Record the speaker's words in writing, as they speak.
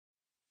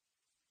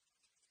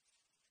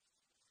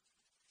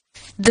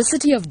The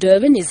city of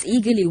Durban is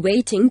eagerly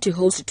waiting to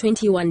host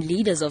 21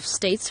 leaders of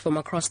states from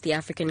across the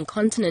African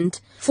continent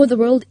for the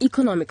World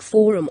Economic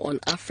Forum on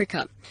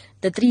Africa.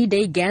 The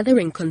three-day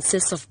gathering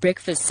consists of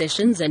breakfast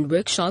sessions and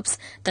workshops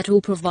that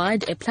will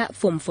provide a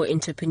platform for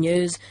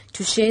entrepreneurs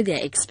to share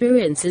their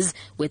experiences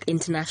with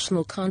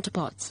international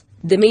counterparts.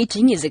 The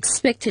meeting is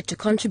expected to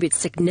contribute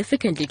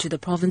significantly to the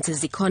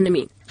province's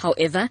economy.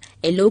 However,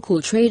 a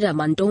local trader,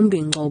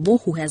 Mandombi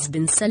Ngobo, who has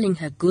been selling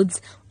her goods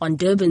on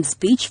Durban's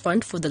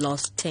beachfront for the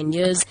last 10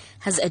 years,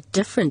 has a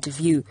different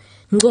view.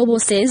 Ngobo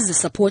says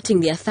supporting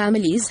their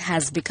families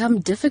has become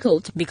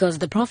difficult because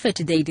the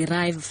profit they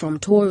derive from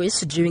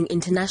tourists during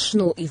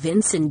international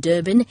events in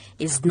Durban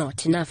is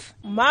not enough.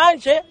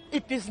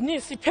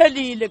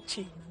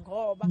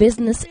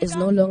 Business is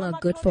no longer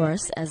good for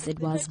us as it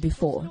was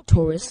before.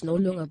 Tourists no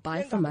longer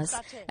buy from us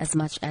as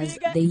much as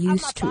they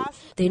used to.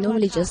 They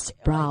normally just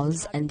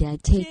browse and they are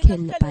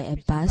taken by a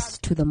bus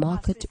to the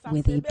market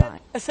where they buy.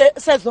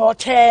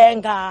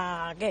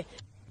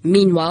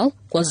 Meanwhile,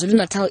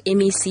 KwaZulu-Natal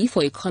MEC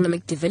for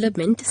Economic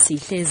Development,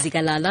 Sihle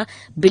Zikalala,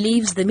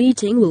 believes the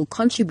meeting will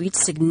contribute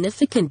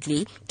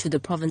significantly to the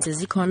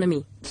province's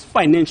economy. This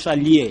financial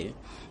year,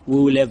 we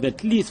will have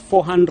at least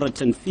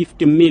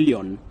 450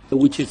 million,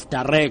 which is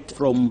direct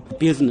from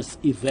business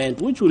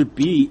events, which will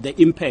be the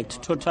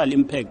total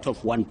impact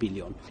of 1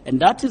 billion. And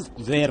that is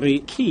very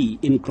key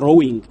in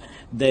growing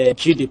the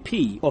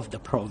GDP of the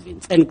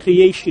province and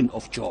creation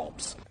of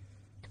jobs.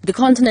 The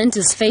continent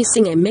is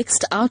facing a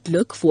mixed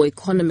outlook for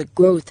economic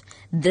growth.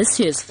 This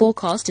year's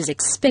forecast is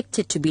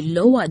expected to be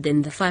lower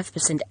than the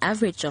 5%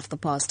 average of the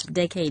past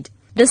decade.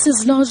 This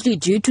is largely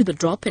due to the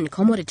drop in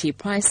commodity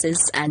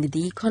prices and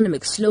the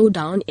economic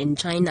slowdown in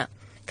China.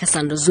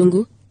 Cassandra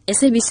Zungu,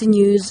 SABC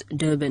News,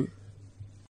 Durban.